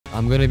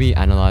I'm going to be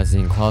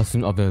analyzing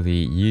Classroom of the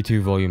Elite Year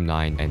 2 Volume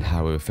 9 and how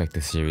it will affect the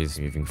series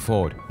moving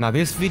forward. Now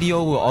this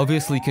video will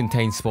obviously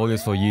contain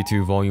spoilers for Year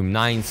 2 Volume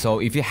 9, so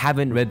if you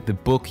haven't read the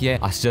book yet,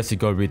 I suggest you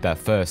go read that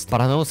first. But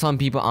I know some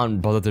people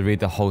aren't bothered to read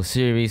the whole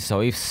series,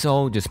 so if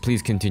so, just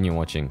please continue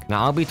watching.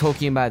 Now I'll be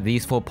talking about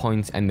these 4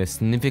 points and the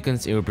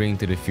significance it will bring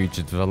to the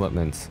future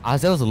developments.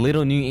 As there was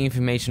little new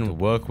information to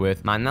work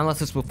with, my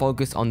analysis will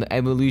focus on the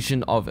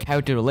evolution of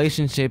character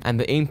relationship and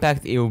the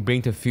impact it will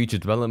bring to future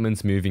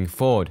developments moving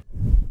forward.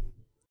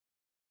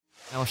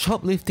 Now, a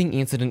shoplifting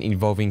incident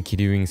involving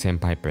Kiryuin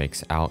Senpai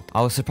breaks out.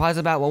 I was surprised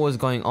about what was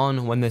going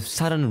on when the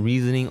sudden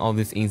reasoning of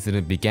this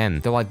incident began,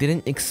 though I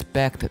didn't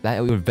expect that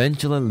it would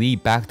eventually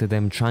lead back to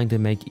them trying to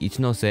make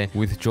Ichinose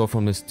withdraw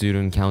from the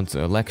student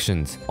council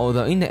elections.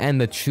 Although in the end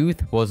the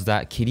truth was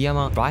that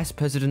Kiriyama, vice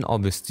president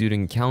of the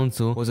student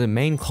council, was the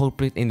main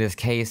culprit in this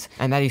case,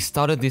 and that he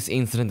started this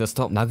incident to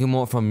stop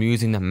Nagumo from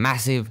using the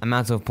massive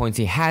amounts of points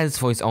he has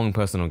for his own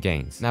personal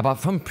gains. Now, but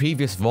from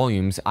previous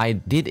volumes, I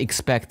did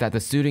expect that the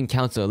student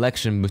council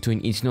election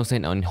between Ichinose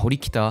and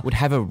Horikita would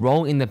have a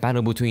role in the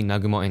battle between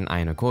Nagumo and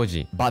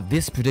Ayanokoji, but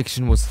this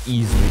prediction was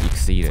easily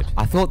exceeded.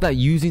 I thought that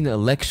using the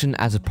election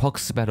as a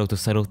proxy battle to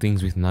settle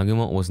things with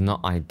Nagumo was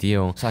not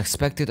ideal, so I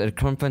expected a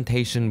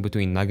confrontation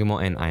between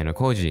Nagumo and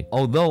Ayanokoji.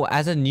 Although,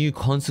 as a new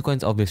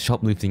consequence of this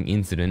shoplifting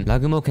incident,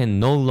 Nagumo can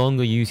no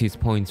longer use his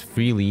points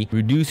freely,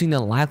 reducing the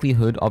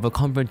likelihood of a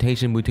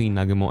confrontation between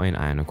Nagumo and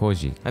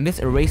Ayanokoji. And this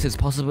erases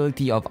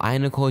possibility of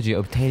Ayanokoji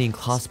obtaining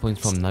class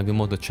points from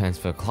Nagumo to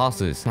transfer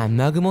classes. Now,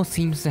 Nagumo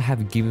seems to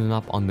have given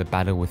up on the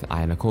battle with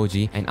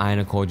Ayanokoji, and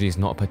Ayanokoji is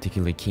not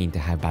particularly keen to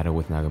have battle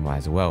with Nagumo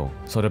as well.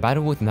 So the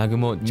battle with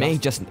Nagumo may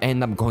just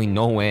end up going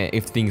nowhere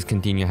if things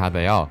continue how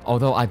they are.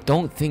 Although I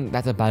don't think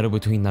that the battle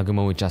between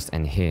Nagumo will just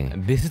end here.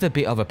 This is a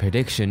bit of a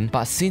prediction,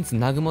 but since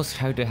Nagumo's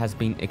character has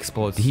been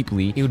explored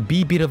deeply, it would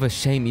be a bit of a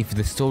shame if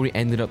the story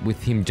ended up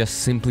with him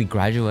just simply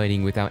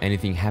graduating without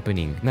anything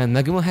happening. Now,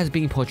 Nagumo has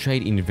been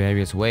portrayed in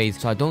various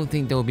ways, so I don't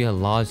think there will be a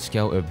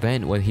large-scale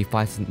event where he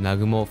fights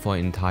Nagumo for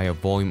an entire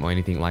volume or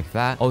anything like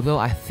that, although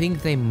I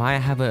think they might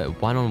have a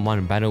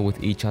one-on-one battle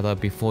with each other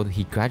before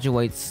he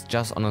graduates,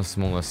 just on a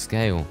smaller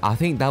scale. I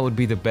think that would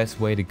be the best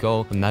way to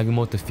go for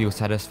Nagumo to feel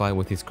satisfied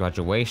with his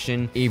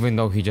graduation, even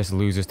though he just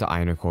loses to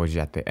Ayanokoji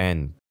at the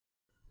end.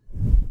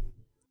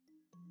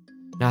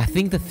 Now, I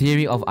think the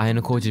theory of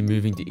Ayanokoji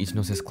moving to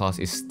Ichinose's class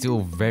is still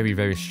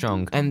very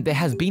strong, and there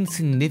has been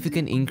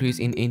significant increase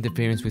in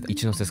interference with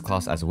Ichinose's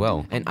class as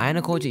well, and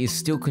Ayanokoji is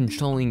still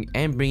controlling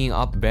and bringing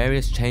up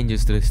various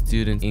changes to the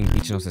students in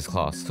Ichinose's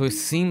class, so it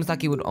seems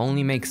like it would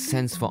only make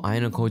sense for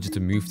Ayanokoji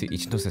to move to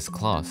Ichinose's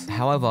class.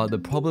 However, the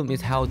problem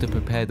is how to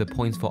prepare the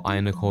points for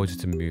Ayanokoji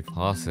to move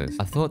classes.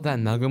 I thought that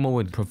Nagumo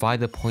would provide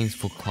the points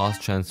for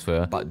class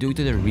transfer, but due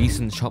to the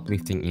recent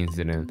shoplifting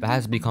incident, that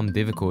has become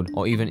difficult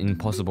or even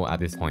impossible at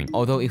this point.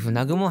 Although if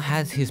Nagumo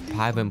has his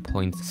private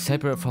points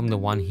separate from the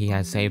one he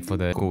has saved for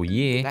the school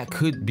year, that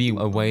could be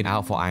a way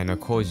out for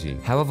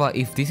Ayanokoji. However,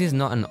 if this is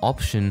not an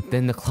option,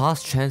 then the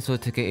class transfer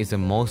ticket is the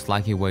most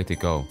likely way to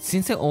go.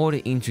 Since they already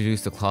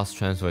introduced the class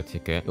transfer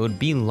ticket, it would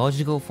be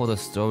logical for the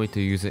story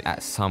to use it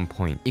at some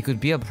point. It could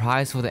be a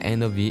prize for the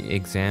end of year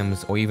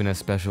exams or even a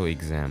special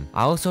exam.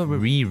 I also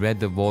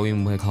reread the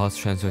volume when class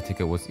transfer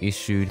ticket was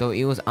issued, though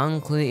it was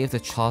unclear if the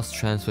class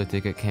transfer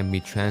ticket can be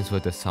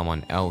transferred to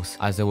someone else,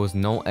 as there was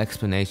no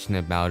explanation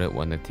about it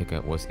when the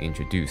ticket was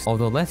introduced.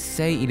 Although let's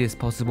say it is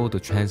possible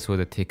to transfer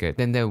the ticket,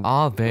 then there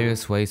are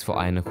various ways for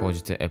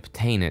Ayanokoji to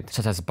obtain it,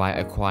 such as by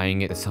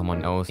acquiring it to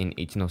someone else in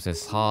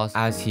Ichinose's class,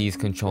 as he is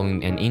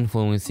controlling and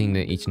influencing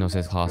the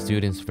Ichinose's class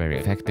students very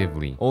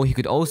effectively. Or he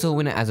could also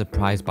win it as a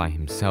prize by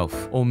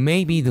himself. Or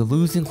maybe the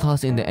losing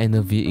class in the end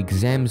of year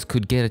exams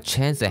could get a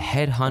chance to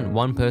headhunt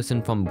one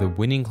person from the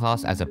winning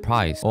class as a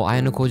prize, or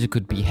Ayanokoji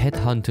could be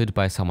headhunted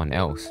by someone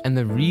else. And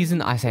the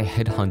reason I say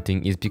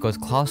headhunting is because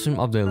Classroom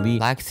of the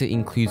Elite likes to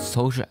include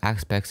social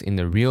aspects in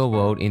the real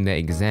world in their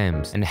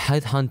exams, and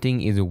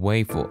headhunting is a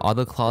way for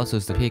other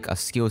classes to pick a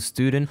skilled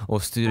student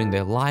or student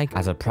they like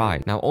as a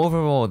prize. Now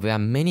overall, there are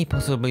many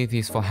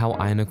possibilities for how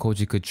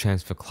Ayanokoji could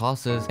transfer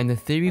classes, and the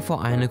theory for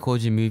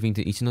Ayanokoji moving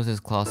to Ichinose's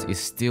class is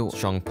still a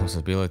strong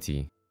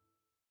possibility.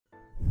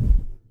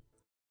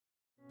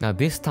 Now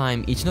this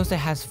time, Ichinose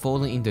has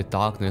fallen into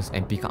darkness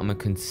and become a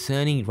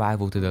concerning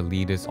rival to the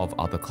leaders of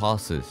other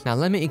classes. Now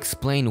let me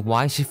explain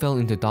why she fell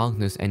into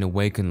darkness and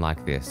awakened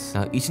like this.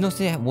 Now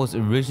Ichinose was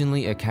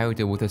originally a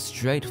character with a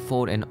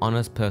straightforward and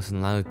honest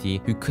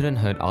personality who couldn't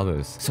hurt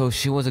others. So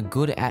she was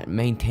good at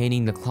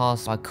maintaining the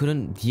class but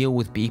couldn't deal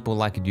with people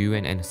like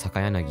Ryuen and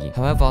Sakayanagi.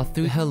 However,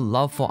 through her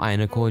love for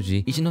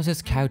Ayanokoji,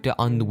 Ichinose's character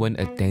underwent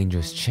a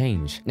dangerous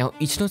change. Now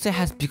Ichinose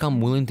has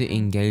become willing to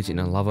engage in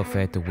a love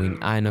affair to win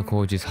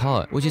Ayanokoji's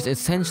heart, which is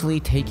essentially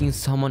taking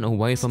someone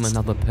away from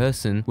another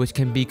person, which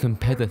can be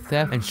compared to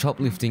theft and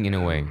shoplifting in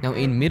a way. Now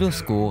in middle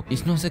school,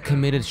 Ichinose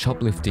committed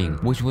shoplifting,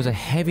 which was a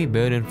heavy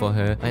burden for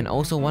her and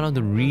also one of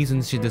the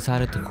reasons she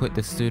decided to quit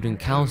the student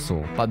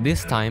council. But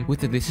this time,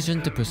 with the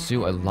decision to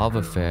pursue a love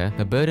affair,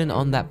 the burden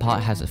on that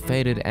part has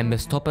faded and the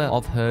stopper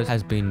of hers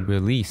has been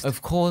released.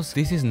 Of course,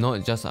 this is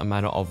not just a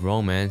matter of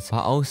romance,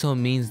 but also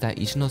means that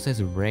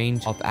Ichinose's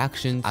range of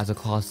actions as a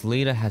class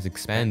leader has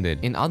expanded.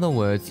 In other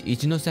words,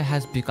 Ichinose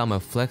has become a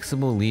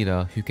flexible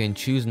leader who can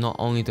choose not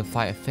only to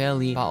fight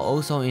fairly, but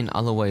also in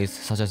other ways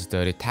such as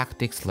dirty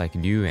tactics like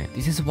Ryuen.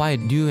 This is why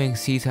Ryuen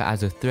sees her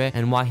as a threat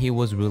and why he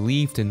was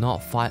relieved to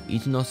not fight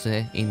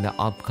Ichinose in the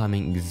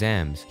upcoming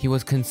exams. He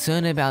was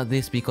concerned about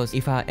this because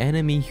if our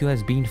enemy who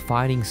has been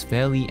fighting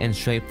fairly and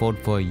straightforward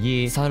for a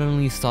year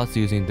suddenly starts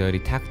using dirty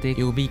tactics,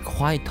 it will be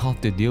quite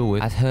tough to deal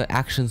with as her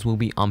actions will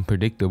be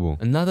unpredictable.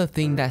 Another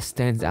thing that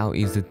stands out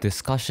is the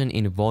discussion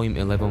in volume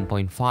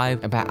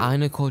 11.5 about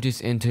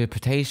Ainakoji's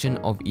interpretation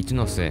of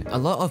Ichinose. A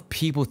lot of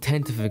people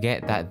tend to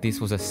forget that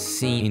this was a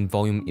scene in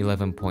volume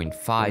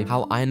 11.5,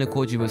 how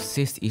Ainakoji will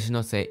assist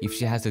Ichinose if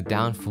she has a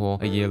downfall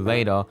a year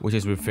later, which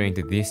is referring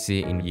to this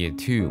year in year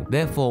 2.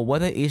 Therefore,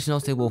 whether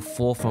Ichinose will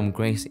fall from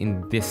grace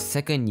in this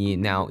second year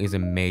now is a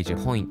major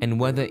point, and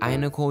whether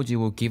Ainakoji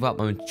will give up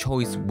on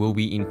choice will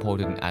be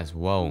important as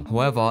well.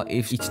 However,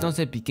 if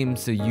Ichinose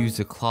begins to use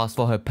the class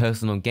for her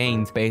personal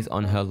gains based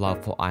on her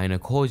love for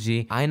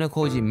Ainakoji,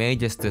 Ainakoji may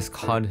just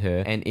discard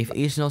her, and if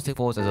Ichinose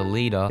falls as a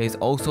leader, there's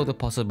also the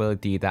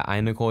possibility that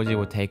Ainakoji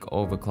will take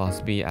over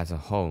Class B as a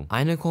whole.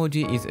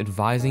 Ainakoji is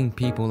advising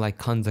people like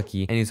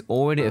Kanzaki and is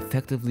already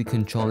effectively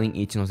controlling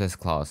Ichinose's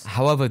class.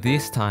 However,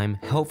 this time,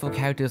 helpful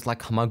characters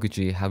like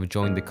Hamaguchi have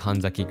joined the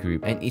Kanzaki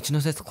group, and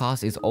Ichinose's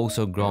class is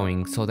also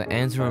growing, so the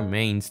answer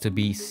remains to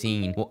be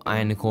seen what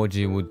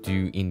Ainakoji would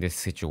do in this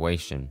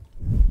situation.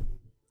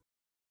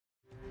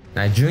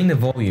 Now during the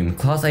volume,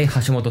 Class A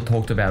Hashimoto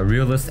talked about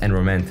realists and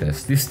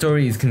romantists. This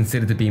story is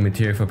considered to be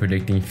material for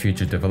predicting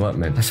future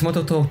development.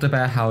 Hashimoto talked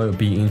about how it would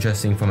be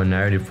interesting from a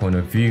narrative point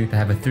of view to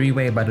have a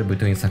three-way battle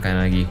between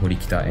Sakanagi,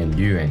 Horikita, and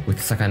Ryuen, with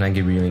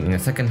Sakanagi ruling in the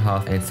second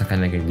half and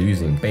Sakanagi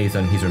losing, based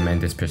on his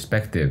romantic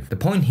perspective. The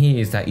point here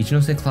is that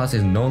Ichinose class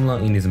is no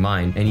longer in his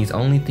mind and he's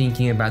only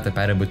thinking about the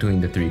battle between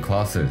the three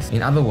classes.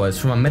 In other words,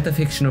 from a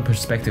metafictional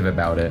perspective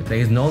about it, there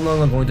is no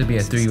longer going to be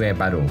a three-way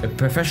battle. A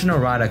professional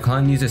writer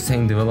can't use the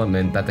same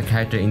development that the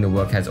character in the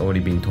work has already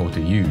been told to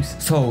use.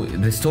 So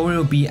the story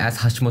will be as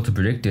Hashimoto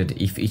predicted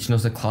if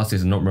Ichinose class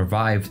is not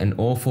revived and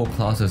all four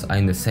classes are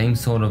in the same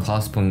sort of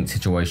class point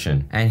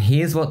situation. And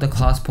here's what the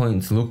class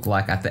points look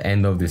like at the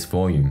end of this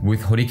volume,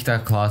 with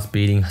Horikita class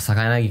beating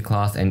Sakanagi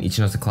class and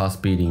Ichinose class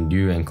beating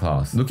Ryuen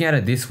class. Looking at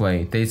it this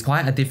way, there is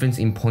quite a difference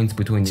in points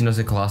between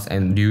Ichinose class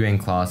and Ryuen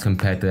class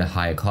compared to the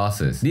higher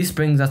classes. This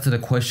brings us to the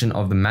question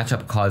of the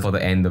matchup cards for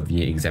the end of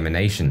year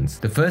examinations.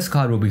 The first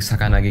card will be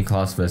Sakanagi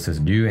class versus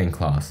Ryuen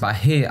class, but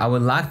here I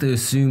would like to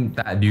assume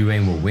that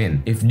Ryuen will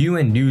win. If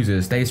Ryuen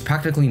loses, there is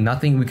practically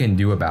nothing we can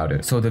do about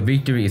it, so the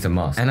victory is a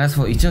must. And as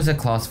for Ichinose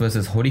class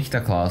versus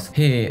Horikita class,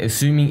 here,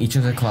 assuming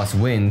Ichinose class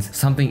wins,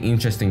 something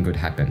interesting could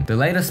happen. The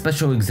later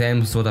special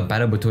exams saw the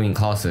battle between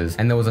classes,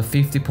 and there was a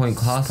 50-point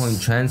class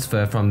point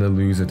transfer from the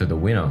loser to the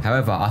winner.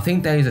 However, I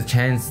think there is a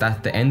chance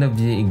that the end of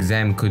year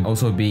exam could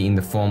also be in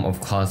the form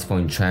of class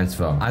point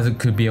transfer, as it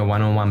could be a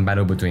one-on-one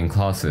battle between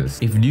classes.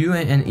 If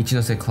Ryuen and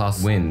Ichinose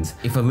class wins,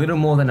 if a little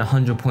more than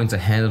 100 points are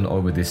handled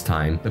over this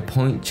time, the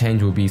point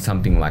change will be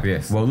something like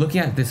this. Well, looking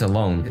at this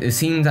alone, it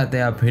seems that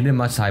they are pretty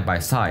much side by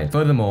side.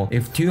 Furthermore,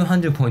 if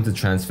 200 points are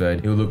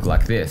transferred, it will look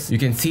like this. You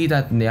can see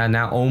that they are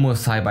now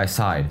almost side by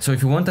side. So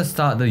if you want to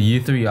start the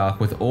year 3 arc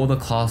with all the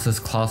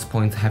classes' class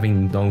points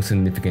having no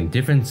significant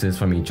differences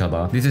from each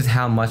other, this is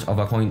how much of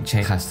a point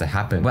change has to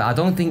happen. But I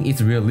don't think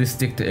it's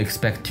realistic to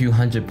expect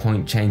 200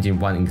 point change in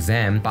one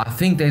exam, but I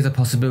think there's a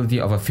possibility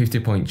of a 50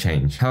 point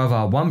change.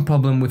 However, one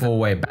problem with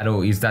 4-way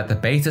battle is that the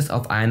basis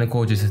of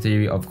Ainakoji's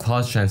theory of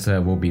class transfer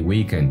will be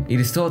weakened. It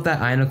is thought that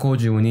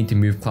Ainakoji will need to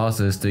move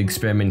classes to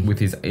experiment with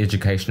his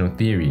educational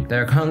theory.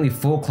 There are currently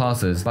 4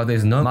 classes, but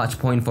there's no much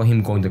point for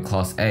him going to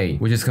class A,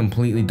 which is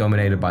completely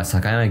dominated by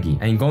Sakanagi,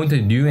 and going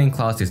to Ryuen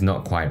class is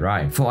not quite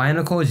right. For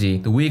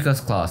Ainakoji, the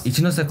weakest class,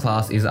 Ichinose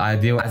class, is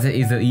ideal as it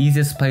is the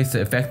easiest place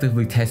to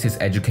effectively test his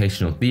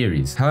educational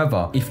theories.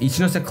 However, if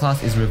Ichinose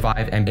class is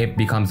revived and it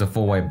becomes a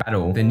 4-way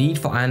battle, the need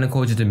for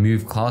Ainakoji to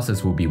move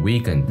classes will be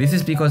weakened. This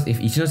is because if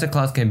Ichinose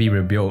class can be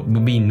rebuilt, it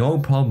will be no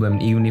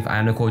problem even if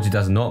Ainakoji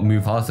does not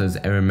move classes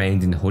and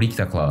remains in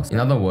Horikita class. In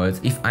other words,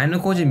 if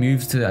Ainakoji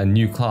moves to a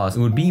new class, it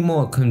would be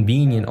more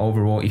convenient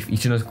overall if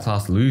Ichinose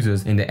class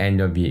loses in the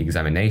end of the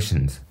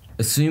examinations.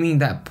 Assuming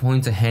that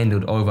points are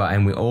handled over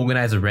and we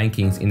organize the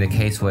rankings in the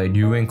case where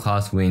Ryuen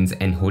class wins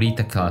and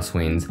Horita class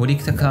wins,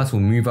 Horita class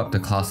will move up to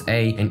class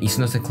A and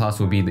Ichinose class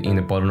will be in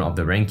the bottom of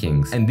the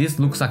rankings. And this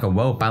looks like a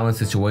well-balanced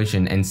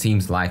situation and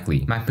seems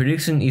likely. My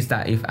prediction is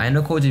that if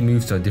Ainokoji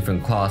moves to a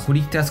different class,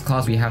 Horita's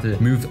class we have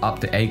to move up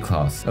to A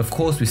class. Of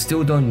course, we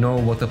still don't know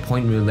what the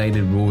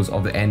point-related rules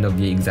of the end of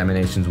year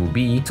examinations will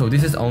be, so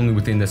this is only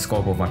within the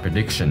scope of my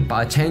prediction,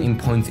 but a change in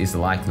points is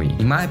likely.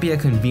 It might be a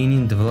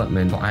convenient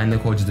development for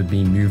Ainokoji to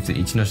be moved to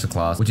Ichinose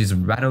class, which is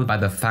rattled by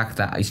the fact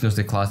that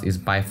Ichinose class is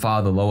by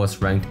far the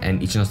lowest ranked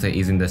and Ichinose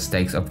is in the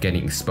stakes of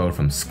getting expelled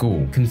from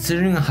school.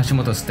 Considering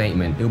Hashimoto's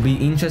statement, it will be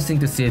interesting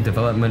to see a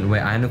development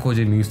where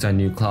Ainokoji moves to a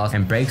new class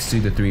and breaks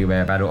through the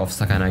three-way battle of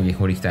Sakanagi,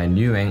 Horita and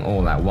Ryuen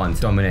all at once,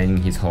 dominating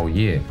his whole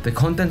year. The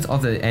contents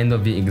of the end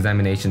of the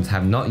examinations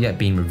have not yet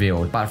been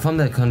revealed, but from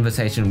the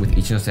conversation with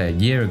Ichinose a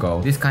year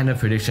ago, this kind of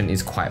prediction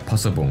is quite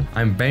possible.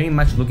 I'm very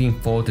much looking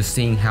forward to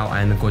seeing how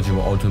Ainokoji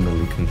will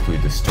ultimately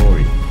conclude the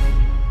story.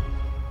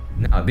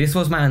 Now, this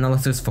was my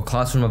analysis for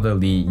Classroom of the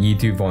Elite Year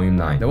 2 Volume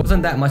 9. There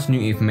wasn't that much new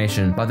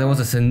information, but there was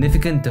a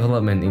significant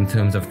development in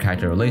terms of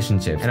character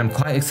relationships, and I'm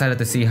quite excited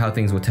to see how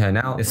things will turn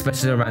out,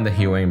 especially around the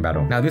heroine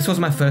battle. Now, this was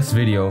my first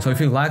video, so if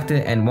you liked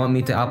it and want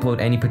me to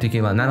upload any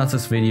particular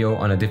analysis video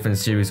on a different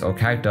series or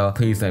character,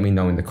 please let me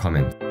know in the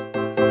comments.